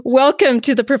Welcome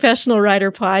to the Professional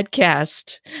Writer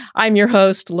Podcast. I'm your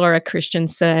host, Laura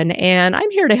Christensen, and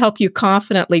I'm here to help you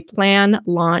confidently plan,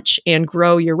 launch, and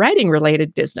grow your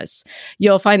writing-related business.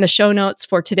 You'll find the show notes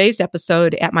for today's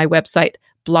episode at my website,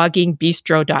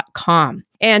 bloggingbistro.com.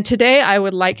 And today I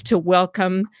would like to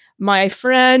welcome my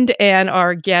friend and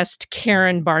our guest,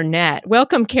 Karen Barnett.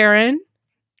 Welcome, Karen.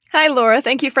 Hi, Laura.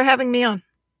 Thank you for having me on.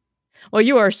 Well,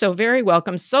 you are so very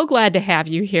welcome. So glad to have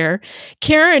you here.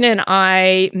 Karen and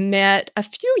I met a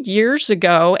few years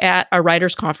ago at a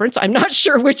writers' conference. I'm not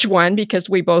sure which one because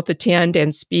we both attend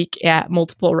and speak at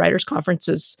multiple writers'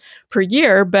 conferences per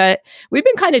year, but we've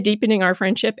been kind of deepening our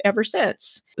friendship ever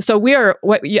since. So we are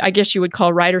what I guess you would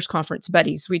call writers' conference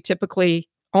buddies. We typically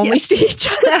only see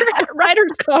each other at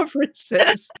writers'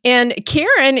 conferences. And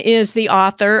Karen is the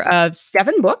author of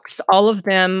 7 books. All of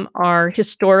them are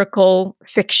historical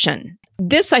fiction.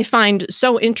 This I find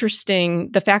so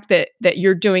interesting, the fact that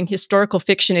you're doing historical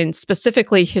fiction and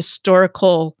specifically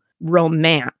historical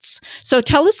romance. So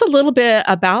tell us a little bit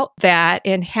about that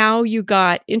and how you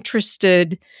got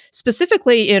interested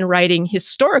specifically in writing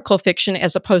historical fiction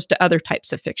as opposed to other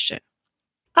types of fiction.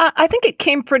 I think it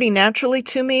came pretty naturally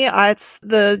to me. It's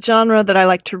the genre that I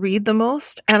like to read the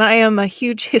most, and I am a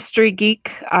huge history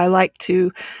geek. I like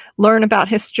to learn about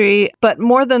history, but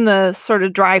more than the sort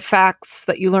of dry facts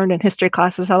that you learn in history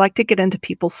classes, I like to get into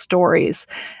people's stories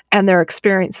and their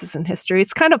experiences in history.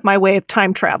 It's kind of my way of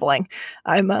time traveling.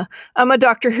 I'm a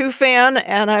Doctor Who fan,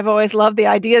 and I've always loved the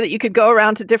idea that you could go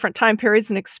around to different time periods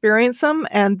and experience them,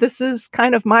 and this is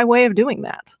kind of my way of doing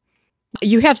that.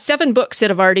 You have 7 books that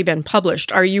have already been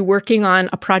published. Are you working on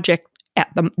a project at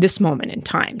this moment in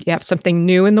time? Do you have something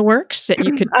new in the works that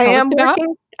you could tell us about?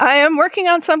 I am working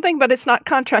on something, but it's not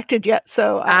contracted yet,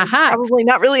 so I'm probably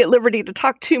not really at liberty to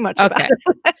talk too much about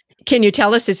it. Can you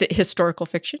tell us, is it historical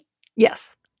fiction?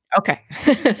 Yes. Okay.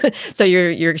 So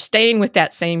you're staying with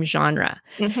that same genre.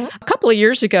 Mm-hmm. A couple of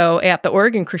years ago at the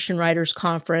Oregon Christian Writers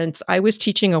Conference, I was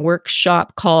teaching a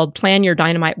workshop called Plan Your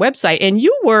Dynamite Website. And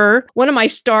you were one of my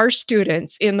star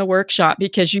students in the workshop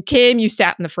because you came, you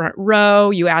sat in the front row,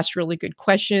 you asked really good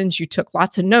questions, you took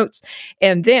lots of notes.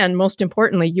 And then most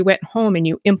importantly, you went home and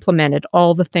you implemented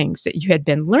all the things that you had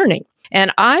been learning.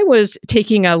 And I was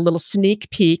taking a little sneak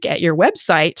peek at your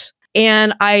website,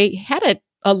 and I had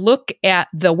a look at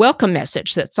the welcome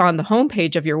message that's on the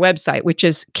homepage of your website, which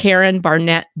is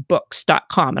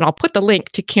KarenBarnettBooks.com. And I'll put the link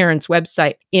to Karen's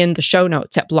website in the show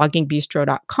notes at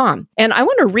bloggingbistro.com. And I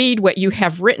want to read what you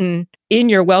have written in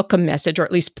your welcome message, or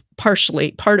at least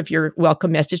partially part of your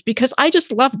welcome message, because I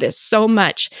just love this so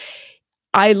much.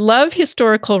 I love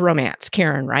historical romance,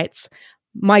 Karen writes.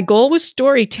 My goal with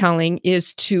storytelling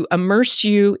is to immerse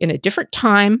you in a different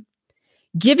time,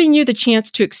 giving you the chance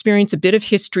to experience a bit of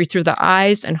history through the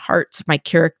eyes and hearts of my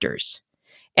characters.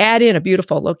 Add in a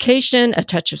beautiful location, a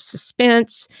touch of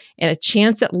suspense, and a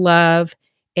chance at love,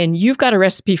 and you've got a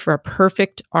recipe for a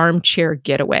perfect armchair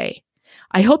getaway.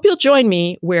 I hope you'll join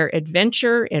me where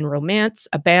adventure and romance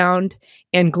abound,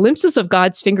 and glimpses of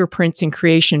God's fingerprints in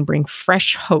creation bring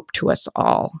fresh hope to us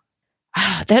all.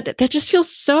 That just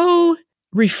feels so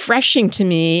refreshing to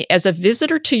me as a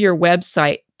visitor to your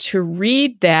website to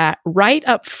read that right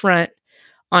up front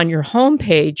on your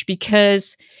homepage,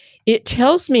 because it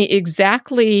tells me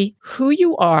exactly who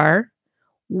you are,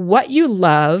 what you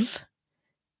love,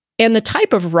 and the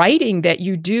type of writing that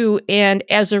you do. And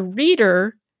as a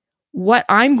reader, what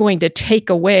I'm going to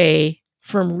take away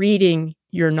from reading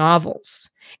your novels.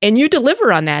 And you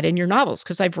deliver on that in your novels,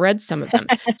 because I've read some of them.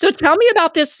 So tell me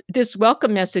about this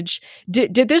welcome message.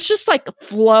 Did this just like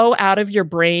flow out of your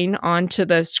brain onto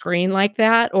the screen like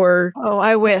that? Or oh,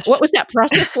 I wish. What was that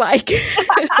process like?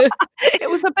 It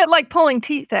was a bit like pulling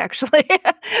teeth, actually.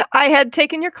 I had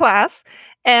taken your class,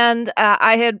 and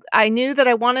I knew that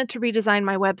I wanted to redesign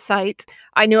my website.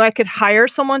 I knew I could hire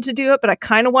someone to do it, but I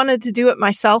kind of wanted to do it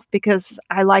myself because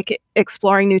I like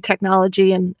exploring new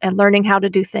technology and learning how to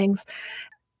do things.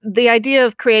 The idea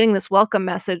of creating this welcome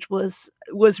message was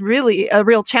really a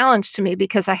real challenge to me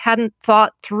because I hadn't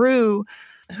thought through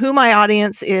who my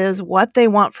audience is, what they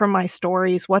want from my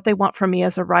stories, what they want from me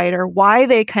as a writer, why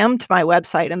they come to my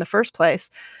website in the first place.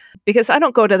 Because I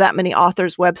don't go to that many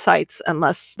authors' websites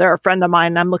unless they're a friend of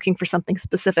mine and I'm looking for something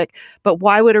specific. But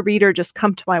why would a reader just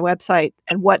come to my website,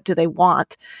 and what do they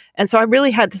want? And so I really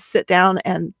had to sit down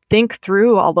and think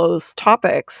through all those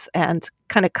topics and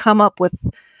kind of come up with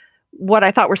what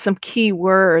I thought were some key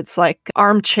words like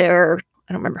armchair.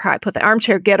 I don't remember how I put the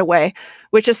armchair getaway,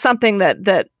 which is something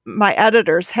that my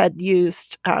editors had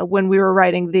used when we were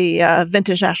writing the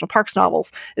Vintage National Parks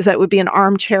novels, is that it would be an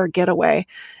armchair getaway.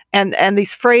 And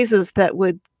these phrases that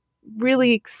would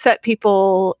really set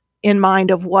people in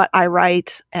mind of what I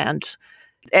write, and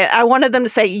I wanted them to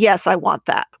say, yes, I want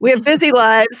that. We have busy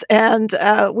lives, and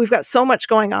we've got so much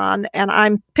going on, and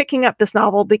I'm picking up this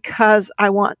novel because I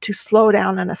want to slow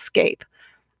down and escape.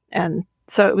 And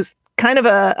so it was kind of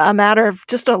a matter of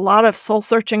just a lot of soul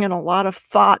searching and a lot of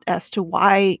thought as to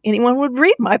why anyone would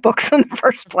read my books in the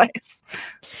first place.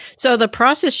 So the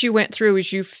process you went through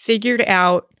is you figured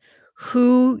out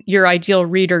who your ideal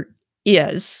reader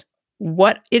is.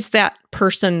 What is that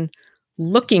person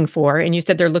looking for? And you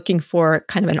said they're looking for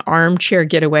kind of an armchair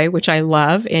getaway, which I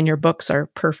love. And your books are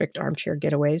perfect armchair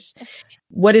getaways.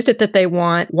 What is it that they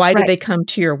want? Why did Right. they come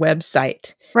to your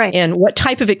website? Right. And what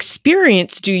type of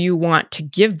experience do you want to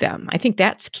give them? I think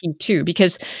that's key too,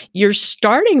 because you're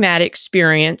starting that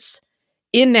experience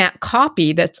in that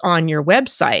copy that's on your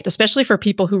website, especially for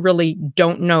people who really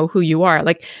don't know who you are.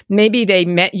 Like maybe they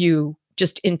met you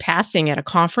just in passing at a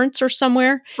conference or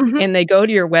somewhere, Mhm. and they go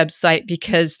to your website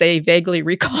because they vaguely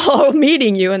recall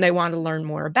meeting you and they want to learn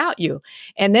more about you.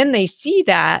 And then they see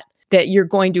that you're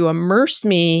going to immerse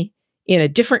me in a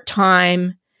different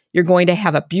time. You're going to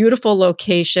have a beautiful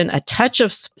location, a touch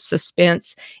of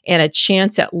suspense, and a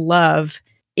chance at love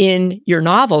in your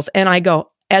novels. And I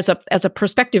go, as a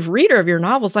prospective reader of your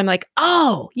novels, I'm like,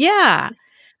 oh, yeah,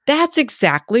 that's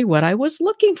exactly what I was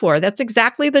looking for. That's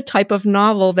exactly the type of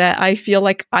novel that I feel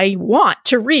like I want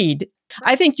to read.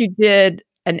 I think you did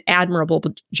an admirable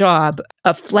job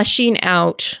of fleshing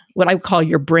out what I would call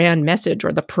your brand message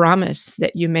or the promise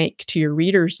that you make to your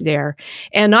readers there.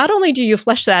 And not only do you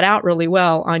flesh that out really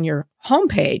well on your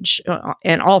homepage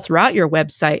and all throughout your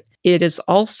website, it is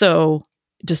also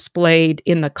displayed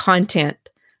in the content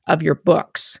of your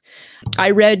books. I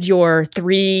read your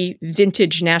 3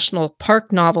 vintage national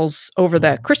park novels over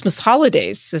the Christmas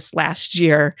holidays this last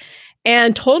year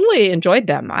and totally enjoyed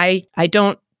them. I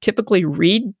don't typically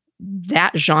read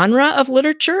that genre of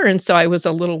literature, and so I was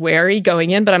a little wary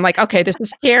going in, but I'm like, okay, this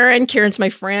is Karen. Karen's my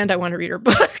friend. I want to read her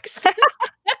books.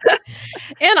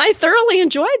 And I thoroughly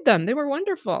enjoyed them. They were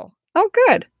wonderful. Oh,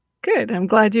 good. Good. I'm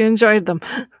glad you enjoyed them.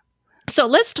 So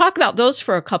let's talk about those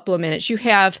for a couple of minutes. You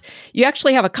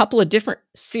actually have a couple of different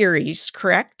series,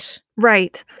 correct?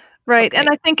 Right. Right. Okay. And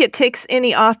I think it takes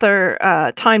any author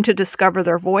time to discover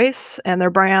their voice and their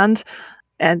brand.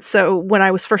 And so when I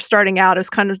was first starting out, it was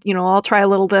kind of, I'll try a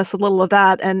little this, a little of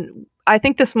that. And I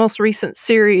think this most recent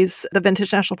series, the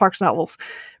Vintage National Parks novels,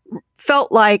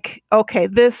 felt like, okay,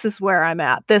 this is where I'm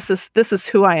at. This is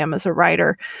who I am as a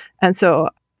writer. And so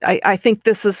I think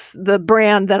this is the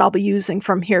brand that I'll be using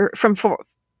from here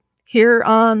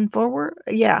on forward.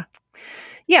 Yeah.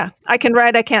 Yeah. I can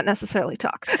write. I can't necessarily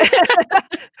talk.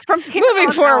 From here Moving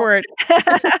on forward,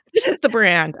 out. this is the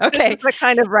brand. This is Okay. the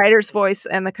kind of writer's voice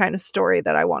and the kind of story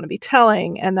that I want to be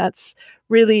telling. And that's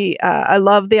really, I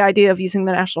love the idea of using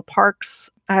the national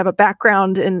parks. I have a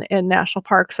background in national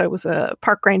parks. I was a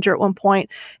park ranger at one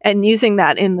point, and using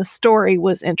that in the story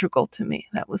was integral to me.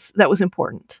 That was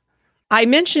important. I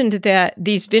mentioned that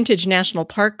these vintage national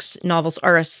parks novels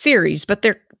are a series, but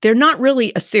they're not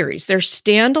really a series. They're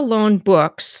standalone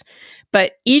books,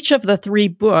 but each of the 3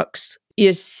 books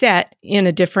is set in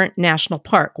a different national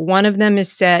park. One of them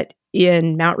is set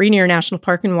in Mount Rainier National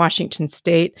Park in Washington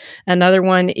State. Another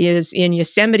one is in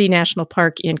Yosemite National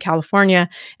Park in California.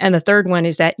 And the third one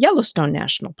is at Yellowstone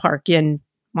National Park in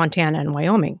Montana and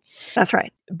Wyoming. That's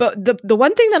right. But the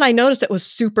one thing that I noticed that was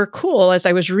super cool as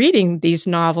I was reading these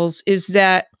novels is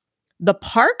that the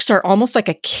parks are almost like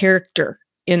a character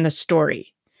in the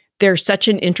story. They're such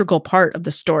an integral part of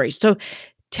the story. So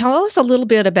tell us a little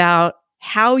bit about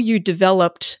how you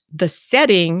developed the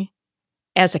setting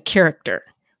as a character.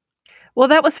 Well,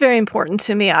 that was very important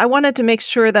to me. I wanted to make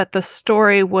sure that the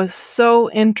story was so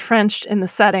entrenched in the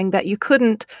setting that you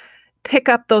couldn't pick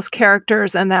up those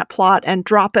characters and that plot and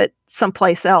drop it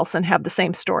someplace else and have the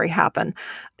same story happen.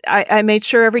 I made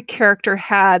sure every character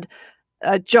had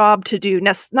a job to do,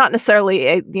 not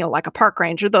necessarily like a park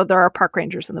ranger, though there are park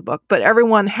rangers in the book, but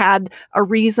everyone had a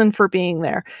reason for being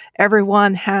there.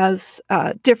 Everyone has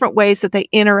different ways that they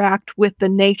interact with the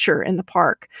nature in the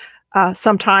park.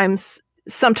 Sometimes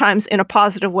in a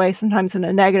positive way, sometimes in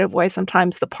a negative way.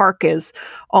 Sometimes the park is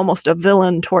almost a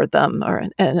villain toward them or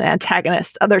an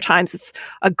antagonist. Other times it's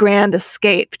a grand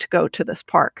escape to go to this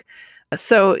park.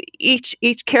 So each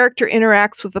character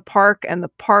interacts with the park, and the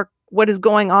park, what is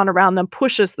going on around them,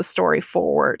 pushes the story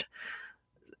forward.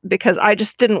 Because I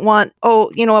just didn't want,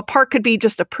 a park could be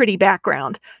just a pretty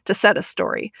background to set a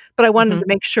story. But I wanted Mhm. to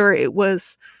make sure it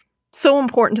was so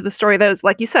important to the story that it was,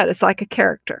 like you said, it's like a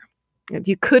character.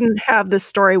 You couldn't have this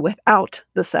story without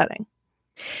the setting.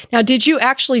 Now, did you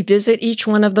actually visit each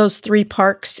one of those 3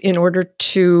 parks in order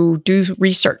to do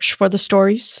research for the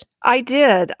stories? I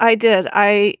did, I did.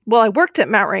 I worked at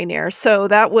Mount Rainier, so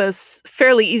that was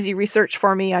fairly easy research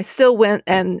for me. I still went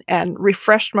and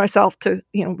refreshed myself to,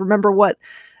 remember what,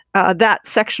 that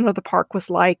section of the park was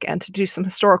like and to do some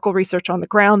historical research on the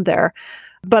ground there.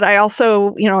 But I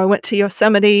also, I went to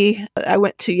Yosemite, I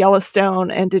went to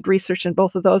Yellowstone and did research in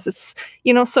both of those. It's,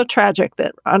 so tragic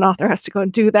that an author has to go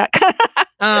and do that.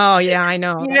 Oh, yeah, I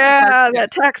know. That's Yeah, hardship.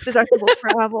 that tax deductible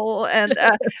travel and,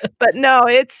 but no,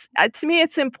 it's to me,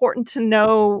 it's important to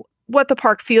know what the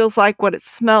park feels like, what it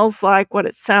smells like, what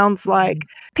it sounds Mhm. like.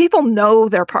 People know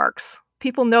their parks.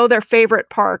 People know their favorite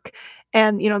park,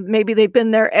 and, maybe they've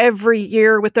been there every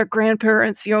year with their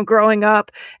grandparents, growing up,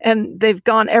 and they've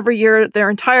gone every year their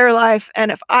entire life,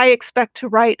 and if I expect to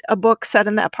write a book set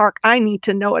in that park, I need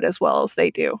to know it as well as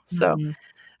they do. So Mhm.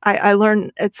 I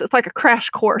learn it's like a crash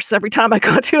course every time I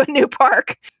go to a new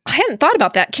park. I hadn't thought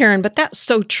about that, Karen, but that's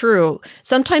so true.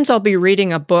 Sometimes I'll be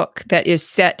reading a book that is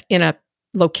set in a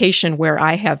location where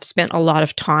I have spent a lot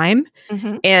of time.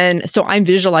 Mhm. And so I'm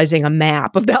visualizing a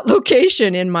map of that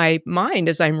location in my mind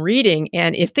as I'm reading.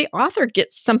 And if the author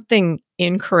gets something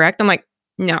incorrect, I'm like,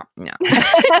 no, no.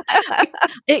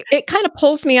 It kind of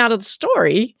pulls me out of the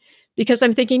story because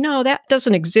I'm thinking, no, that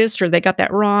doesn't exist, or they got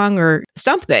that wrong, or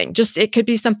something. Just it could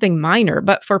be something minor.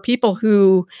 But for people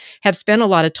who have spent a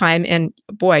lot of time, and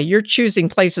boy, you're choosing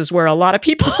places where a lot of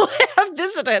people have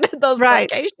visited those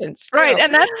Right, locations right, too.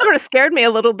 and that sort of scared me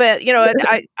a little bit,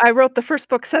 and I wrote the first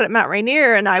book set at Mount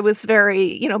Rainier, and I was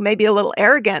very, maybe a little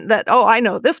arrogant that, "Oh, I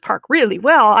know this park really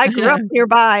well. I grew up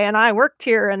nearby and I worked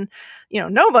here," and,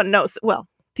 no one knows well,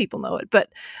 people know it, but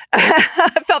I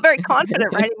felt very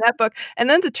confident writing that book, and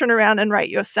then to turn around and write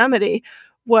Yosemite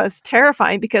was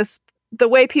terrifying because the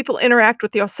way people interact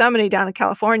with Yosemite down in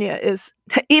California is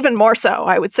even more so,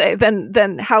 I would say,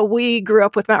 than how we grew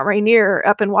up with Mount Rainier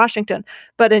up in Washington.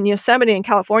 But in Yosemite in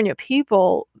California,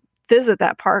 people visit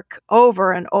that park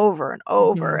over and over and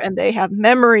over, Mhm. and they have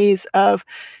memories of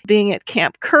being at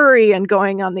Camp Curry and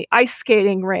going on the ice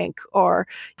skating rink or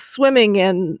swimming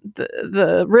in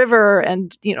the river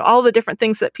and, all the different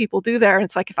things that people do there. And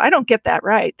it's like, if I don't get that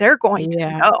right, they're going to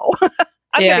Yeah. know.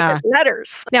 I'm gonna get Yeah.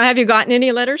 letters. Now, have you gotten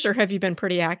any letters, or have you been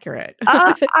pretty accurate?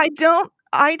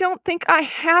 I don't think I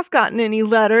have gotten any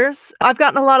letters. I've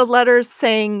gotten a lot of letters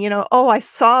saying, "Oh, I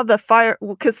saw the fire,"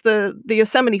 because the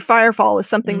Yosemite Firefall is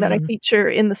something that I Mm. feature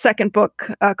in the second book,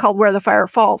 called Where the Fire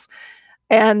Falls.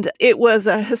 And it was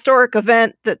a historic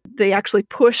event that they actually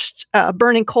pushed,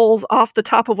 burning coals off the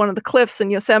top of one of the cliffs in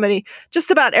Yosemite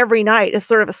just about every night as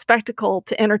sort of a spectacle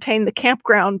to entertain the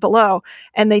campground below.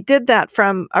 And they did that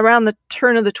from around the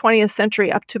turn of the 20th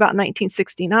century up to about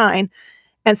 1969.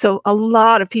 And so a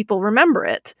lot of people remember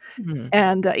it. Mhm.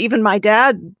 And, even my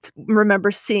dad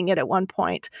remembers seeing it at one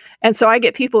point. And so I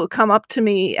get people who come up to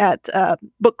me at,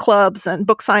 book clubs and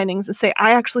book signings and say, "I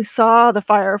actually saw the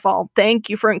firefall. Thank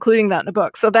you for including that in the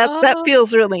book." So that Oh.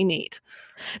 feels really neat.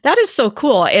 That is so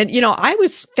cool. And, I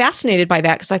was fascinated by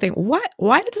that because I think, why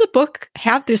does the book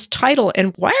have this title?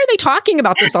 And why are they talking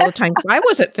about this all the time? Because I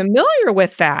wasn't familiar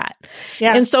with that.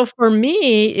 Yeah, And so for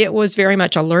me, it was very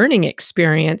much a learning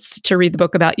experience to read the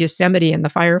book about Yosemite and the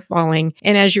fire falling.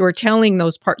 And as you were telling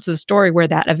those parts of the story where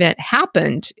that event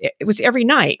happened, it was every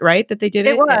night, right? That they did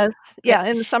it it. was. It, Yeah,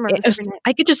 in the summer, it it was was, every night.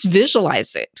 I could just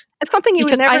visualize it It's something you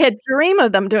would because I never had, dream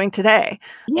of them doing today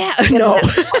yeah, in a no.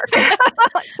 national park.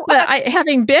 Like, But what? I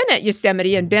having been at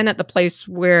Yosemite and been at the place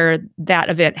where that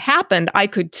event happened, I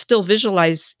could still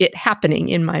visualize it happening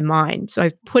in my mind. So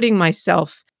I'm putting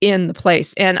myself in the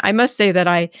place. And I must say that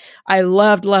I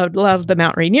loved, loved, loved the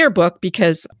Mount Rainier book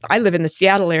because I live in the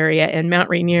Seattle area and Mount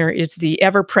Rainier is the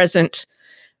ever-present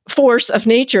force of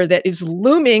nature that is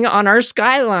looming on our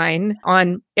skyline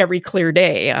on every clear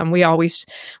day. We always,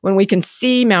 when we can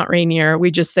see Mount Rainier, we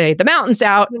just say, the mountain's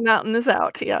out. The mountain is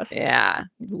out, yes. Yeah,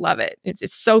 love it.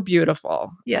 It's so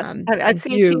beautiful, Yes, I've and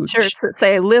seen huge. T-shirts that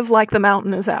say, "Live like the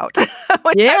mountain is out," which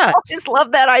I've Yes, always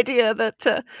loved that idea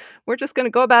that, we're just gonna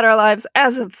go about our lives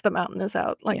as if the mountain is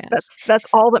out, like, yes. that's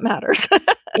all that matters.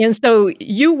 And so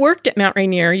you worked at Mount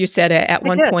Rainier, you said at I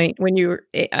one did. point when you were,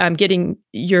 getting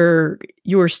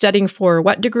you were studying for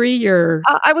what degree?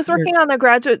 I was Your working on a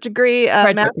graduate degree,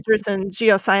 graduate degree. master's in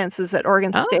geosciences at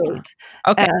Oregon Oh, State,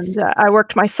 okay. and, I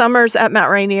worked my summers at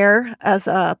Mount Rainier as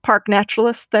a park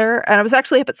naturalist there, and I was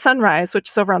actually up at Sunrise, which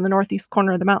is over on the northeast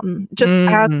corner of the mountain. Just Mm,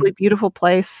 absolutely beautiful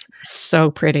place.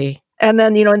 so pretty. And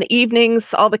then, in the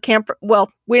evenings, all the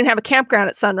we didn't have a campground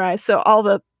at Sunrise, so all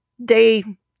the day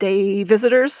day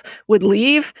visitors would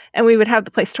leave, and we would have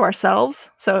the place to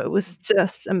ourselves, so it was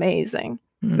just amazing.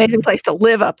 Amazing Mhm. place to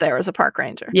live up there as a park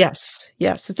ranger. Yes,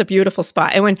 yes, it's a beautiful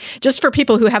spot. And when just for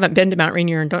people who haven't been to Mount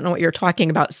Rainier and don't know what you're talking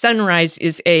about, Sunrise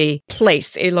is a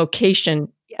place, a location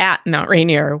Yeah, at Mount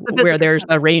Rainier the where visitor there's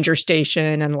center. a ranger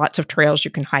station and lots of trails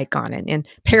you can hike on. And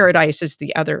Paradise is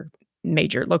the other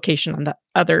major location on the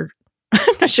other,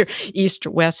 I'm not sure, east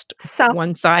or west, South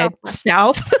one side, Southwest.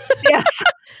 south. Yes.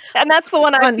 And that's the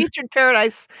one I on featured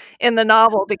Paradise in the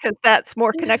novel because that's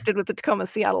more connected with the Tacoma,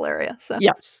 Seattle area, so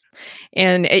Yes.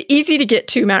 And easy to get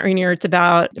to Mount Rainier. It's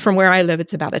about, from where I live,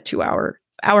 it's about a 2 hour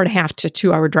and a half to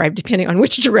 2 hour drive, depending on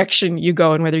which direction you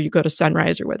go and whether you go to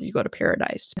Sunrise or whether you go to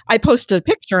Paradise. I posted a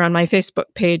picture on my Facebook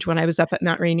page when I was up at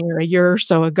Mount Rainier a year or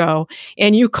so ago,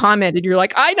 and you commented, you're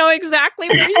like, I know exactly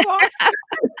where you are.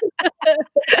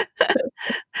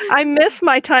 I miss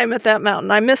my time at that mountain.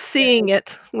 I miss seeing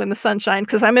it when the sun shines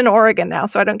because 'cause I'm in Oregon now,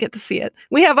 so I don't get to see it.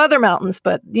 We have other mountains,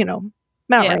 but,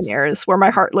 Mount Yes. Rainier is where my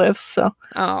heart lives, so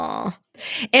Oh.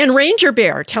 And Ranger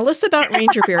Bear, tell us about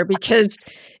Ranger Bear because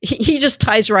he just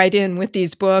ties right in with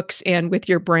these books and with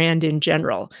your brand in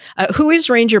general. Who is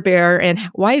Ranger Bear and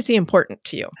why is he important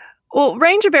to you? well,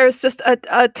 Ranger Bear is just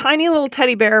a tiny little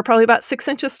teddy bear, probably about 6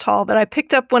 inches tall, that I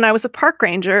picked up when I was a park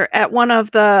ranger at one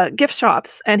of the gift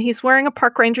shops, and he's wearing a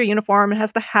park ranger uniform and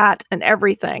has the hat and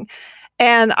everything.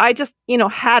 And I just,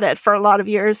 had it for a lot of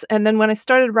years, and then when I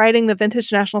started writing the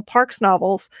Vintage National Parks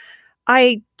novels,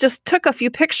 I just took a few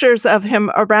pictures of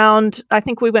him around. I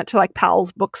think we went to, like,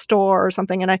 Powell's bookstore or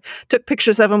something, and I took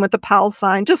pictures of him with the Powell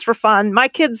sign just for fun. My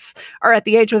kids are at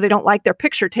the age where they don't like their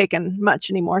picture taken much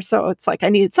anymore, so it's like I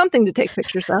needed something to take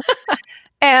pictures of.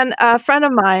 And a friend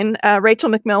of mine,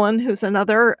 Rachel McMillan, who's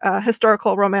another,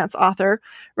 historical romance author,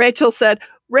 Rachel said,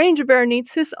 "Ranger Bear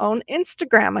needs his own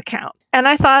Instagram account." And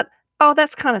I thought, "Oh,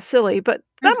 that's kinda silly, but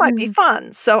that might be Mhm.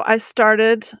 fun." So I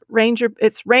started Ranger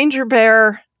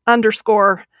Bear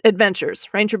underscore adventures,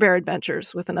 Ranger Bear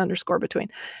Adventures with an underscore between.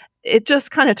 It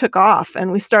just kinda took off,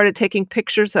 and we started taking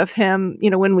pictures of him,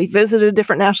 when we visited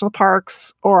different national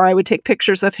parks, or I would take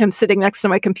pictures of him sitting next to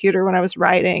my computer when I was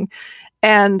writing.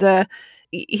 And,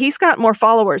 he's got more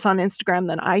followers on Instagram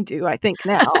than I do, I think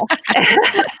now.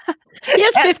 He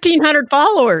has And 1,500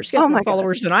 followers. He has oh more my god.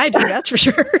 followers than I do, that's for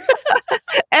sure.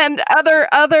 And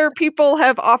other people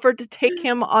have offered to take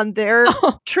him on their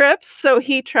Oh, trips, so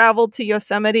he traveled to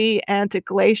Yosemite and to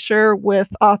Glacier with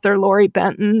author Lori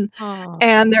Benton, aw.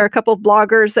 and there are a couple of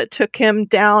bloggers that took him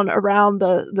down around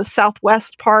the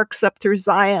Southwest parks up through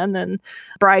Zion and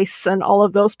Bryce and all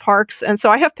of those parks, and so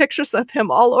I have pictures of him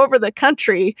all over the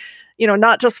country,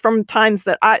 not just from times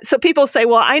that I so people say,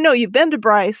 "Well, I know you've been to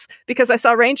Bryce because I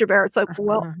saw Ranger Bear." It's like,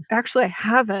 "Well, Uh-huh. actually, I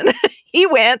haven't." He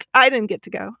went, I didn't get to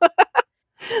go.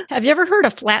 Have you ever heard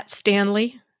of Flat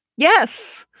Stanley?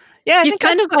 Yes. Yeah, I He's think that's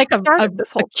kind of what like a started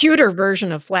this a whole cuter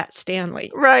version of Flat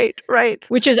Stanley, right, right.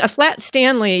 which is a Flat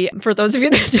Stanley, for those of you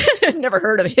that have never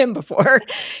heard of him before,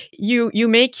 you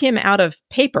make him out of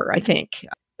paper, I think,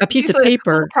 a It's piece of usually a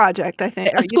school paper, project, I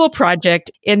think, or a school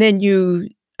project, and then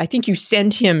I think you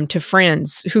send him to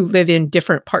friends who live in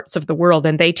different parts of the world,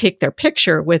 and they take their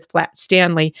picture with Flat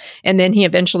Stanley, and then he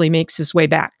eventually makes his way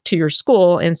back to your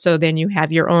school, and so then you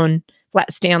have your own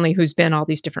Flat Stanley who's been all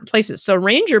these different places. So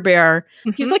Ranger Bear,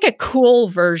 he's Mhm. like a cool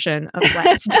version of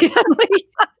Flat Stanley.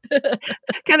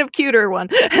 Kind of cuter one.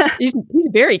 He's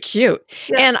very cute,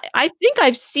 Yeah. and I think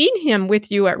I've seen him with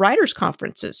you at writers'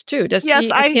 conferences too. Does Yes,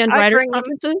 he I attend I writers' bring them.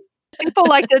 conferences? People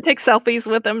like to take selfies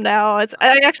with him now.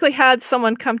 I actually had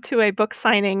someone come to a book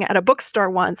signing at a bookstore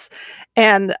once,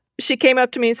 and she came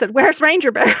up to me and said, "Where's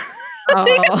Ranger Bear?" She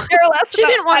could Oh, care less she about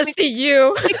didn't wanna see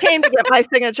you. she came to get my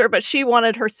signature, but she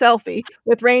wanted her selfie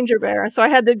with Ranger Bear, and so I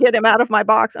had to get him out of my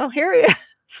box. "Oh, here he is."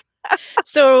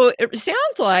 So it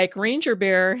sounds like Ranger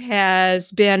Bear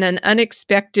has been an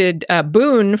unexpected,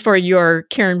 boon for your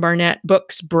Karen Barnett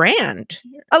Books brand.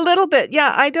 A little bit,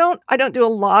 yeah. I don't do a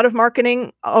lot of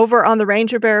marketing over on the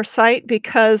Ranger Bear site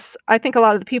because I think a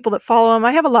lot of the people that follow him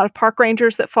I have a lot of park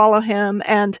rangers that follow him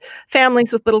and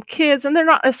families with little kids, and they're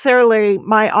not necessarily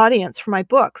my audience for my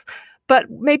books. But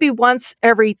maybe once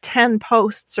every 10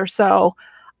 posts or so,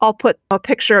 I'll put a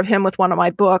picture of him with one of my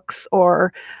books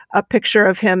or a picture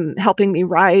of him helping me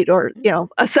write or,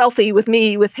 a selfie with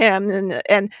me with him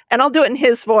and I'll do it in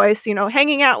his voice,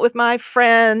 hanging out with my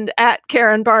friend at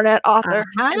Karen Barnett author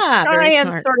and Aha, try very and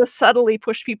smart. sort of subtly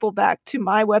push people back to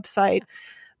my website.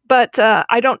 But,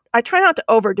 I try not to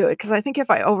overdo it because I think if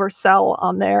I oversell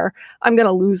on there, I'm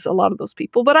gonna lose a lot of those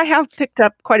people, but I have picked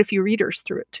up quite a few readers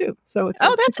through it too. So it's a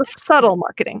Oh, it's that's a excellent. subtle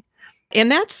marketing. And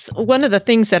that's one of the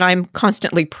things that I'm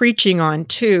constantly preaching on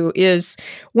too, is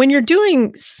when you're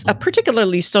doing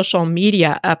particularly social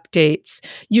media updates,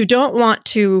 you don't want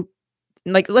to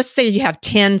like, let's say you have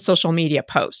 10 social media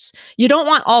posts. You don't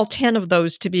want all 10 of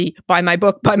those to be buy my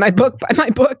book, buy my book, buy my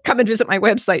book, come and visit my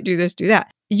website, do this, do that.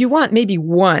 You want maybe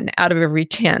one out of every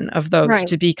 10 of those Right.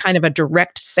 to be kind of a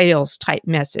direct sales type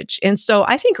message. And so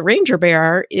I think Ranger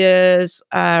Bear is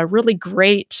a really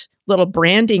great little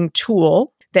branding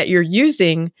tool that you're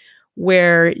using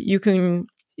where you can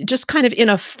just kind of in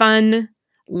a fun,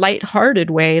 lighthearted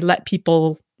way, let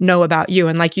people know about you.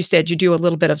 And like you said, you do a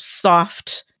little bit of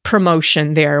soft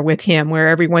promotion there with him, where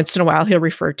every once in a while he'll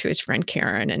refer to his friend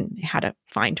Karen and how to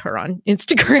find her on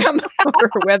Instagram or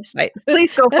her website.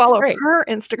 Please go That's follow great. her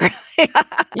Instagram.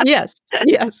 Yes,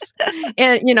 yes.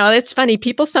 And, it's funny.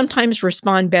 People sometimes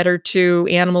respond better to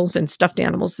animals and stuffed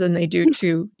animals than they do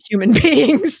to human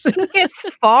beings. He gets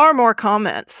far more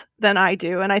comments than I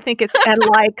do, and I think it's and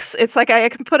likes. It's like I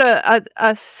can put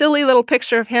a silly little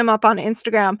picture of him up on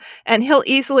Instagram, and he'll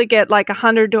easily get like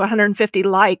 100 to 150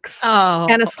 likes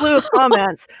and a Oh, slew of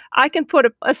comments. I can put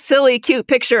a silly, cute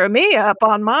picture of me up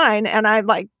on mine, and I'm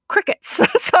like crickets.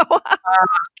 So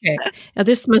okay. Now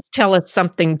this must tell us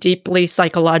something deeply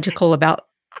psychological about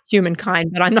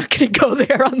humankind, but I'm not going to go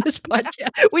there on this podcast.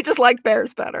 we just like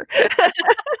bears better.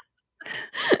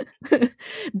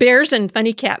 Bears and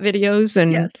funny cat videos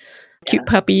and Yes. Yeah. cute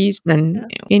puppies and Yeah.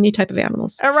 any type of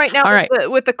animals. And right now All with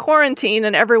right. the quarantine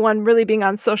and everyone really being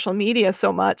on social media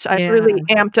so much, I've Yeah. really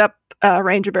amped up,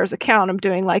 Ranger Bear's account. I'm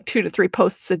doing like 2 to 3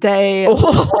 posts a day and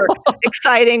more Oh.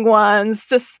 exciting ones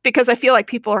just because I feel like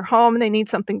people are home and they need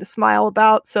something to smile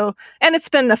about, so and it's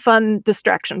been a fun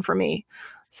distraction for me.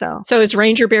 So, So is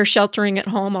Ranger Bear sheltering at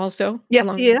home also yes,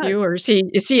 along he with is. you, or is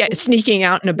he sneaking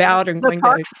out and about and going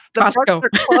to The parks Costco? are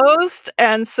closed,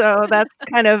 and so that's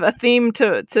kind of a theme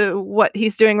to what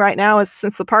he's doing right now is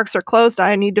since the parks are closed,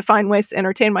 I need to find ways to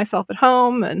entertain myself at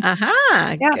home and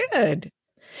Aha, yeah. good.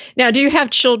 Now, do you have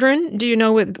children? Do you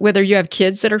know whether you have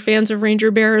kids that are fans of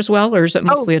Ranger Bear as well, or is it Oh,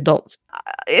 mostly adults?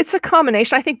 it's a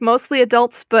combination. I think mostly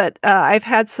adults, but, I've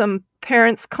had some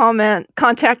parents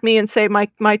contact me and say,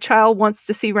 "My child wants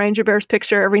to see Ranger Bear's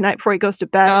picture every night before he goes to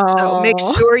bed, so make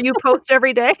Oh, sure you post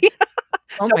every day."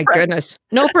 oh No my pressure. goodness.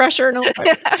 No pressure, no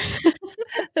pressure.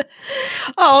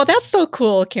 Oh, that's so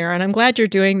cool, Karen. I'm glad you're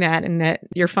doing that and that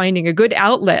you're finding a good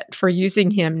outlet for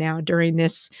using him now during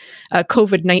this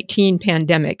COVID-19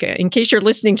 pandemic. In case you're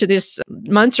listening to this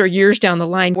months or years down the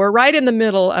line, we're right in the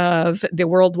middle of the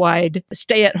worldwide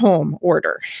stay-at-home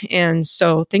order. And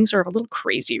so things are a little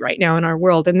crazy right now in our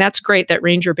world. And that's great that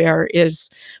Ranger Bear is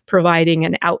providing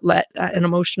an outlet, an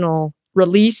emotional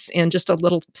release, and just a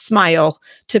little smile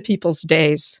to people's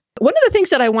days. One of the things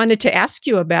that I wanted to ask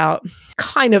you about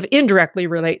kind of indirectly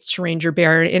relates to Ranger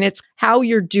Bear, and it's how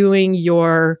you're doing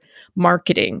your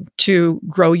marketing to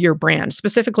grow your brand,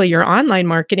 specifically your online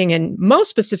marketing, and most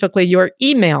specifically your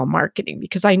email marketing,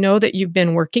 because I know that you've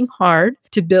been working hard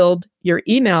to build your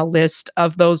email list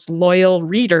of those loyal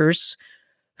readers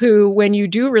who, when you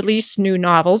do release new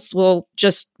novels, will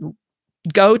just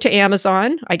go to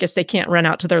Amazon. I guess they can't run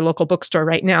out to their local bookstore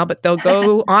right now, but they'll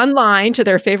go online to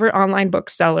their favorite online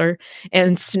bookseller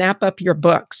and snap up your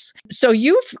books. So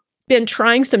you've been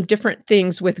trying some different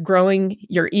things with growing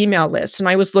your email list. And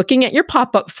I was looking at your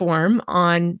pop-up form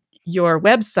on your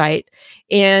website.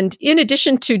 And in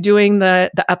addition to doing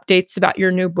the updates about your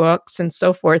new books and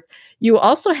so forth, you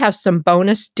also have some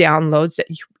bonus downloads that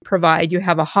you provide. You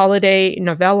have a holiday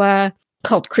novella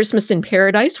called Christmas in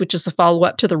Paradise, which is a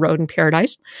follow-up to The Road in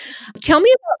Paradise. Tell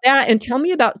me about that and tell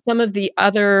me about some of the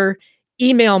other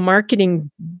email marketing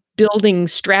building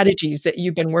strategies that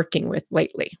you've been working with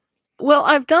lately. Well,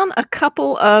 I've done a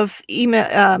couple of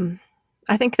email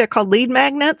I think they're called lead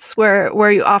magnets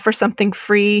where you offer something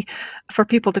free for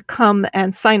people to come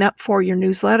and sign up for your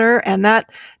newsletter, and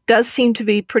that does seem to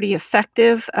be pretty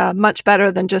effective, much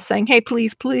better than just saying, "Hey,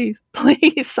 please, please,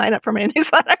 please sign up for my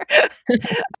newsletter."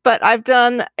 But I've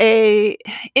done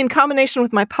in combination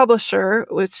with my publisher,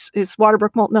 which is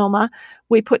Waterbrook Multnomah,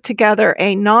 we put together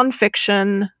a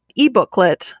nonfiction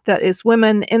e-booklet that is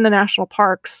women in the national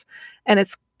parks, and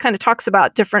it's kind of talks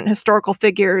about different historical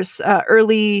figures,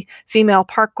 early female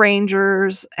park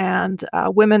rangers and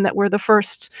women that were the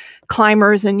first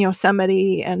climbers in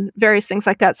Yosemite and various things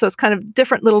like that. So it's kind of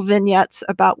different little vignettes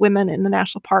about women in the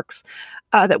national parks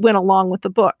that went along with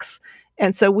the books.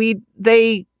 And so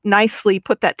they nicely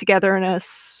put that together in a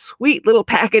sweet little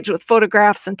package with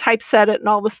photographs and typeset it and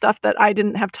all the stuff that I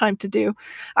didn't have time to do.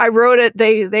 I wrote it.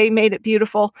 They made it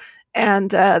beautiful.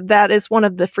 And that is one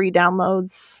of the free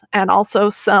downloads, and also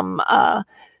some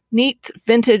neat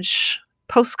vintage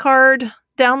postcard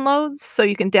downloads. So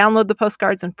you can download the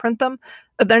postcards and print them.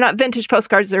 They're not vintage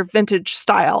postcards; they're vintage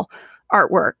style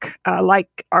artwork,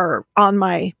 like are on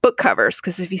my book covers.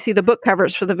 Because if you see the book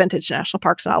covers for the vintage National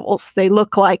Parks novels, they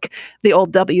look like the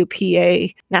old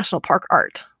WPA National Park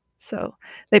art. So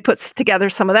they put together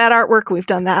some of that artwork. We've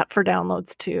done that for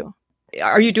downloads too.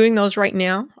 Are you doing those right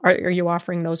now? Are you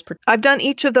offering those? I've done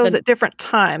each of those at different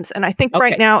times. And I think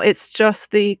right Okay. now it's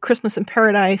just the Christmas in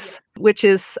Paradise, which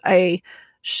is a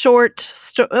short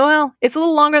story. Well, it's a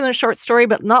little longer than a short story,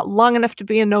 but not long enough to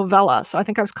be a novella. So I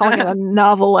think I was calling it a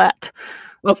novelette.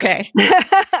 Okay.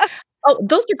 Oh,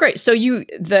 those are great. So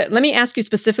let me ask you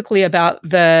specifically about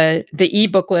the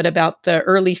e-booklet about the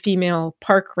early female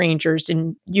park rangers.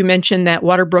 And you mentioned that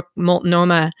Waterbrook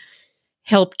Multnomah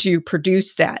helped you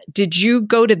produce that. Did you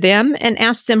go to them and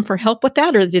ask them for help with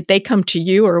that, or did they come to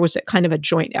you, or was it kind of a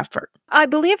joint effort? I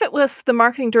believe it was the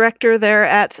marketing director there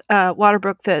at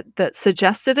Waterbrook that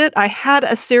suggested it. I had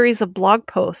a series of blog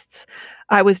posts.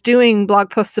 I was doing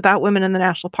blog posts about women in the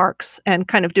national parks and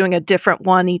kind of doing a different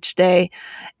one each day.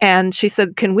 And she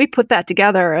said, "Can we put that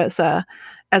together as a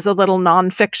little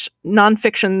nonfiction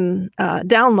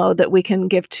download that we can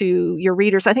give to your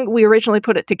readers?" I think we originally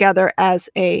put it together as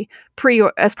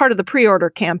as part of the pre-order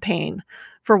campaign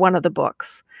for one of the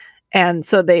books. And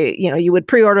so you would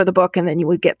pre-order the book and then you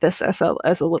would get this as a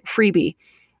little freebie.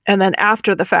 And then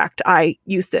after the fact, I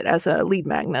used it as a lead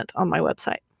magnet on my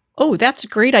website. Oh, that's a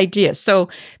great idea. So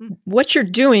what you're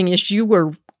doing is you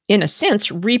were, in a sense,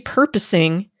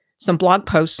 repurposing some blog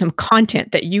posts, some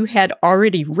content that you had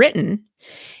already written,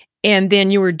 and then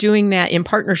you were doing that in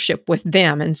partnership with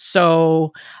them. And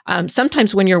so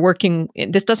sometimes when you're working,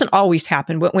 this doesn't always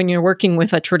happen, but when you're working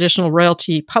with a traditional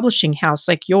royalty publishing house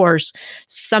like yours,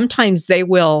 sometimes they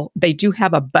do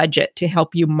have a budget to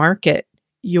help you market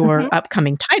your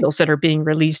upcoming titles that are being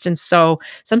released. And so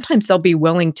sometimes they'll be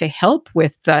willing to help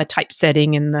with the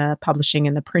typesetting and the publishing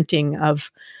and the printing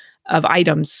of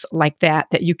items like that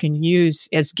you can use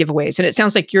as giveaways. And it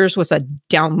sounds like yours was a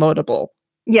downloadable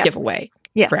giveaway.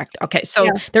 Yes. Correct. Okay. So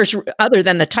there's, other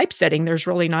than the typesetting, there's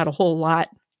really not a whole lot.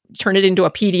 Turn it into a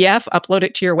PDF, upload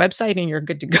it to your website, and you're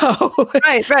good to go.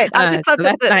 Right. I just thought so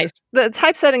that's nice. The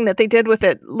typesetting that they did with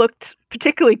it looked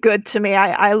particularly good to me.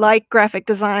 I like graphic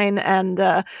design, and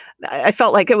I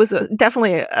felt like it was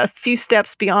definitely a few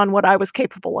steps beyond what I was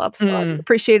capable of. So I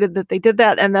appreciated that they did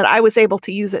that and that I was able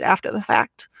to use it after the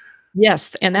fact.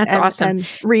 Yes, and that's awesome. And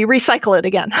recycle it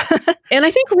again. And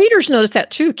I think readers notice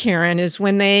that too, Karen, is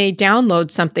when they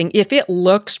download something, if it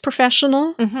looks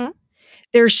professional,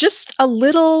 there's just a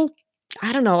little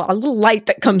light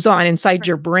that comes on inside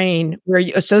your brain where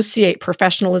you associate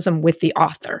professionalism with the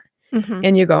author.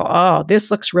 And you go, oh, this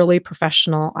looks really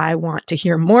professional. I want to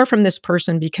hear more from this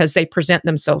person because they present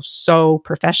themselves so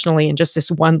professionally in just this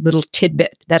one little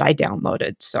tidbit that I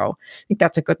downloaded. So I think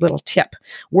that's a good little tip.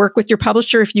 Work with your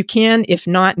publisher if you can. If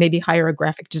not, maybe hire a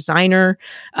graphic designer,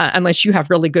 unless you have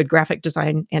really good graphic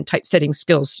design and typesetting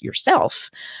skills yourself,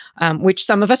 which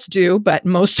some of us do, but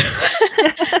most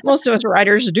of us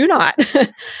writers do not.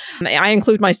 I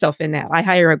include myself in that. I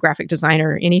hire a graphic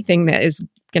designer. Anything that is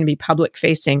going to be public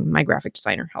facing, my graphic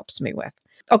designer helps me with.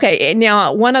 Okay,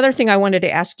 now one other thing I wanted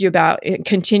to ask you about,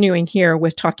 continuing here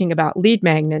with talking about lead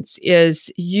magnets,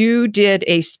 is you did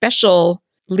a special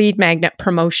lead magnet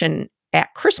promotion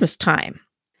at Christmas time.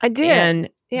 I did. And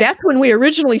that's when we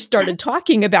originally started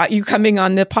talking about you coming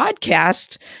on the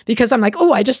podcast, because I'm like,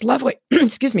 oh, I just love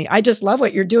I just love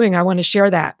what you're doing. I want to share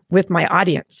that with my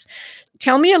audience.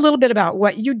 Tell me a little bit about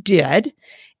what you did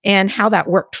and how that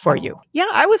worked for you. Yeah,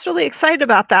 I was really excited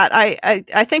about that.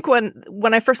 I think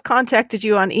when I first contacted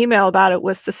you on email about it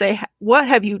was to say, what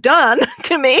have you done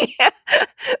to me?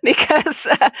 Because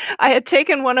I had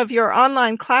taken one of your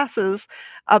online classes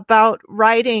about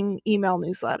writing email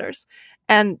newsletters.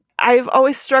 And I've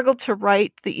always struggled to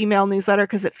write the email newsletter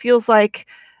because it feels like,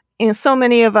 so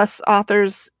many of us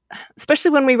authors, especially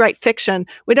when we write fiction,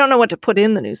 we don't know what to put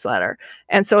in the newsletter.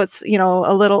 And so it's,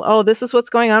 a little, oh, this is what's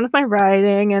going on with my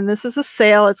writing, and this is a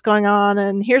sale that's going on,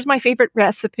 and here's my favorite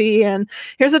recipe, and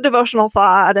here's a devotional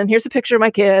thought, and here's a picture of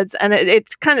my kids. And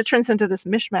it kind of turns into this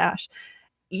mishmash.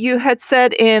 You had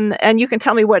said and you can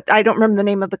tell me I don't remember the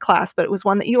name of the class, but it was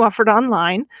one that you offered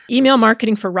online. Email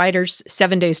Marketing for Writers,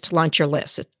 7 Days to Launch Your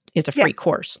List. It's a free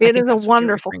course. It is a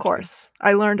wonderful course.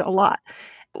 I learned a lot.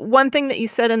 One thing that you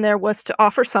said in there was to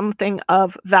offer something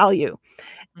of value.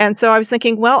 And so I was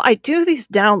thinking, well, I do these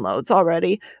downloads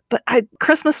already, but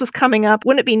Christmas was coming up.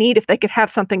 Wouldn't it be neat if they could have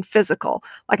something physical?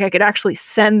 Like I could actually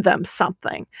send them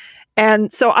something.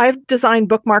 And so I've designed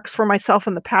bookmarks for myself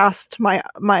in the past.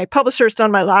 My publisher's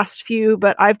done my last few,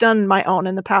 but I've done my own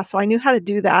in the past. So I knew how to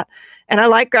do that. And I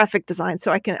like graphic design,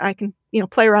 so I can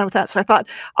play around with that. So I thought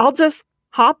I'll just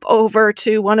hop over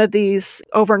to one of these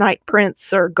Overnight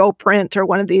Prints or Go Print or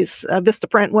one of these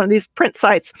Vistaprint, one of these print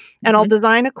sites, and I'll Mhm.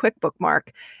 design a quick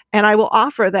bookmark. And I will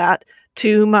offer that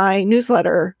to my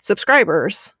newsletter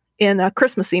subscribers in a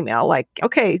Christmas email, like,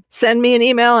 okay, send me an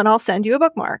email and I'll send you a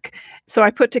bookmark. So I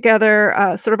put together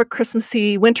sort of a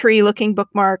Christmassy, wintry looking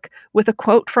bookmark with a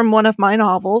quote from one of my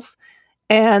novels.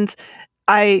 And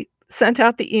I sent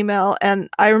out the email, and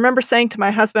I remember saying to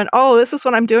my husband, "Oh, this is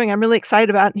what I'm doing. I'm really excited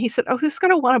about it." And he said, "Oh, who's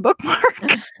going to want a bookmark?"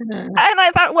 And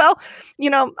I thought, well,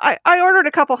 I ordered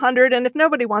a couple hundred, and if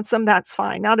nobody wants them, that's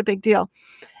fine. Not a big deal.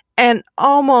 And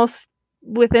almost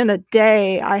within a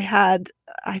day, I had,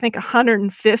 I think,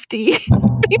 150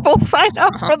 people sign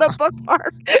up for the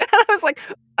bookmark. And I was like,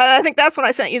 I think that's when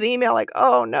I sent you the email, like,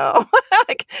 "Oh, no.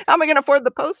 Like, how am I gonna afford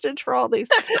the postage for all these?"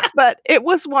 But it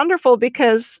was wonderful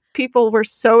because people were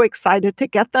so excited to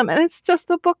get them, and it's just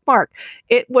a bookmark.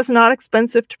 It was not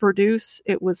expensive to produce.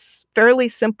 It was fairly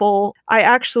simple. I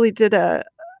actually did a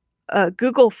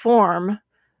Google form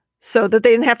so that they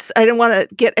didn't have to, I didn't wanna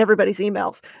get everybody's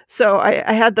emails. So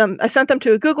I sent them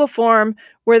to a Google form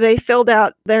where they filled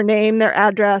out their name, their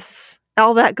address,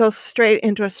 all that goes straight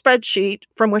into a spreadsheet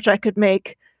from which I could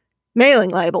make mailing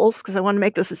labels because I wanna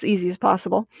make this as easy as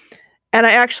possible. And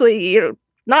I actually,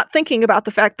 not thinking about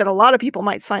the fact that a lot of people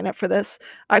might sign up for this,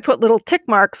 I put little tick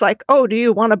marks like, "Oh, do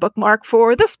you want a bookmark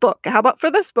for this book? How about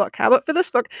for this book? How about for this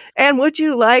book? And would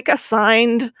you like a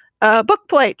signed book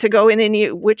plate to go in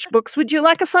you? Which books would you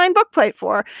like a signed book plate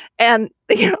for?" And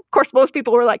of course, most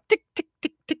people were like, "Tick, tick,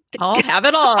 tick, tick, tick." I'll have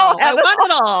it I'll all. I have it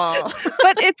want all. it all.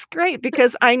 But it's great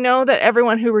because I know that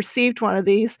everyone who received one of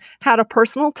these had a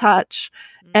personal touch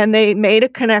and they made a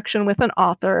connection with an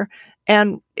author.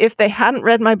 And if they hadn't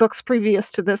read my books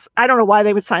previous to this, I don't know why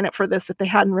they would sign up for this if they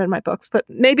hadn't read my books, but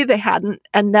maybe they hadn't,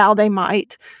 and now they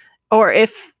might. Or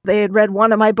if they had read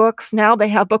one of my books, now they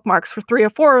have bookmarks for 3 or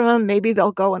 4 of them, maybe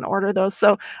they'll go and order those.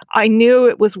 So I knew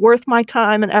it was worth my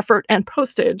time and effort and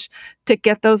postage to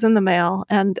get those in the mail.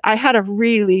 And I had a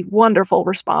really wonderful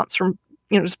response from,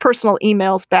 just personal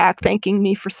emails back thanking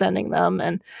me for sending them.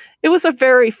 And it was a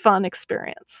very fun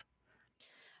experience.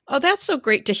 Oh, that's so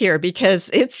great to hear because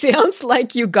it sounds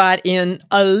like you got in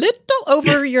a little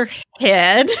over your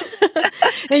head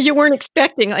and you weren't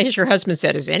expecting, like as your husband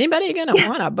said, "Is anybody gonna Yeah.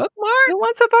 want a bookmark?" Who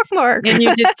wants a bookmark? And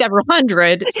you did several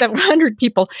hundred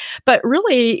people. But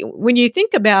really, when you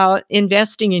think about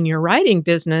investing in your writing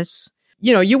business,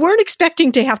 you weren't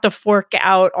expecting to have to fork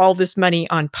out all this money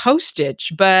on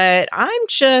postage, but I'm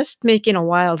just making a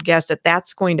wild guess that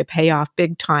that's going to pay off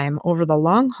big time over the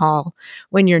long haul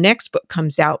when your next book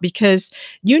comes out, because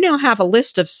you now have a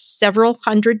list of several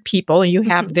hundred people and you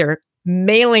have Mhm. their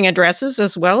mailing addresses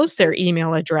as well as their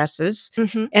email addresses.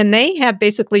 Mhm. And they have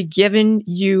basically given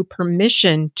you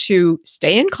permission to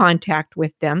stay in contact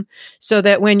with them so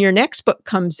that when your next book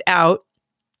comes out,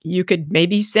 you could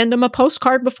maybe send them a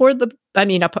postcard not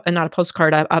a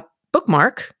postcard, a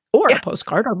bookmark or Yeah, a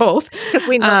postcard or both. 'cause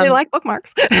we know they Um, like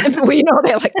bookmarks. we know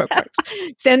they like bookmarks.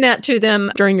 Send that to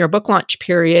them during your book launch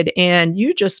period, and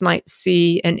you just might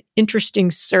see an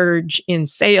interesting surge in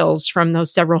sales from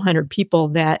those several hundred people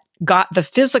that got the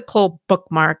physical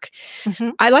bookmark.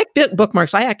 Mhm. I like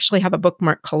bookmarks. I actually have a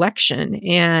bookmark collection,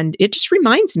 and it just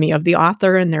reminds me of the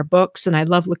author and their books. And I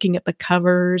love looking at the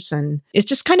covers, and it's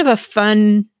just kind of a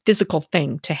fun physical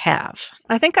thing to have.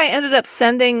 I think I ended up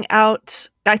sending out,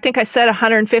 I think I said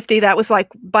 150. That was like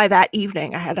by that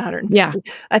evening, I had Yeah.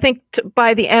 150. I think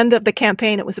by the end of the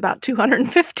campaign, it was about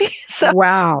 250. So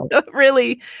Wow. it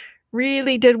really,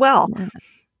 really did well. Yeah.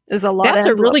 There's a lot of That's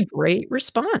a really envelopes. great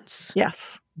response.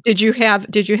 Yes. Did you have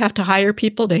to hire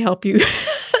people to help you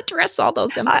address all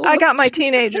those I got my envelopes?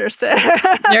 teenagers to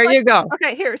There like, you go.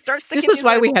 "Okay, here, start This sticking is these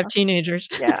why we labels have on." teenagers.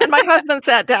 Yeah, and my husband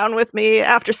sat down with me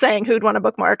after saying who'd want a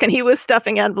bookmark, and he was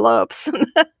stuffing envelopes.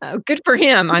 Oh, good for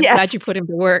him. I'm glad Yes. you put him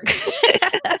to work.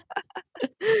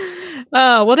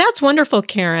 Oh, well, that's wonderful,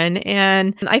 Karen.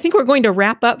 And I think we're going to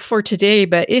wrap up for today,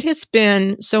 but it has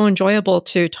been so enjoyable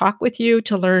to talk with you,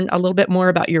 to learn a little bit more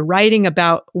about your writing,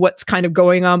 about what's kind of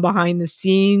going on behind the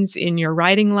scenes in your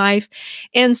writing life,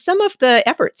 and some of the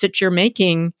efforts that you're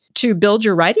making to build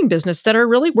your writing business that are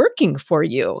really working for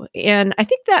you. And I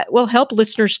think that will help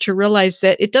listeners to realize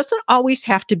that it doesn't always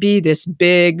have to be this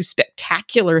big,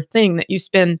 spectacular thing that you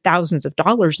spend thousands of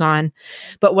dollars on.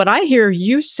 But what I hear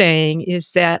you saying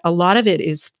is that a lot of it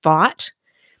is thought,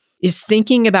 is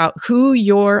thinking about who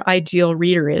your ideal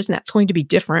reader is. And that's going to be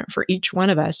different for each one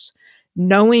of us,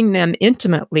 knowing them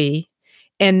intimately,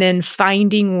 and then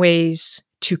finding ways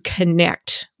to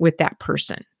connect with that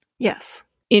person. Yes.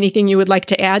 Anything you would like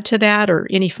to add to that or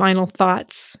any final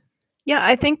thoughts? Yeah,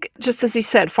 I think just as you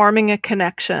said, forming a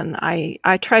connection. I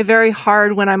try very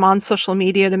hard when I'm on social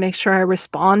media to make sure I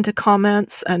respond to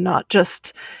comments and not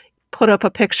just put up a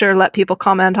picture, let people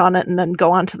comment on it, and then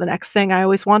go on to the next thing. I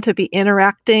always want to be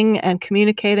interacting and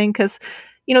communicating because,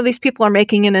 these people are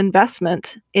making an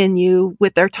investment in you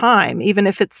with their time, even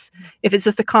if it's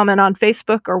just a comment on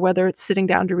Facebook or whether it's sitting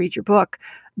down to read your book.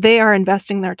 They are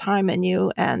investing their time in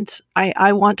you, and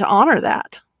I want to honor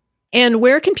that. And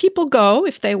where can people go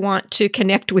if they want to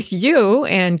connect with you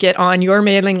and get on your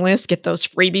mailing list, get those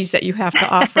freebies that you have to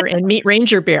offer, and meet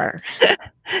Ranger Bear?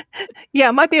 Yeah,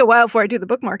 it might be a while before I do the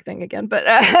bookmark thing again, but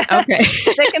Okay.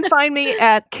 they can find me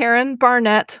at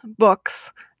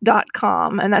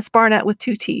KarenBarnettBooks.com, and that's Barnett with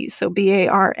 2 T's, so Barnett,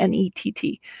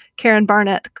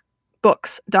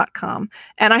 KarenBarnettBooks.com.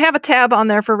 And I have a tab on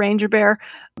there for Ranger Bear,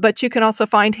 but you can also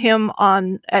find him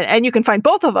and you can find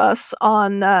both of us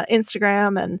on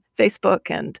Instagram and Facebook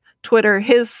and Twitter.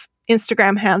 His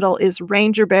Instagram handle is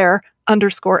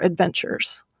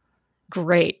RangerBear_adventures.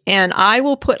 Great. And I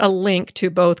will put a link to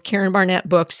both Karen Barnett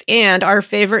books and our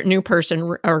favorite new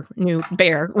person or new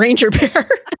bear, Ranger Bear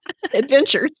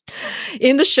Adventures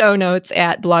in the show notes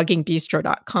at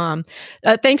bloggingbistro.com.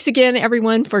 Thanks again,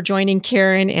 everyone, for joining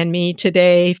Karen and me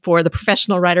today for the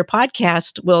Professional Writer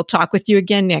Podcast. We'll talk with you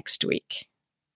again next week.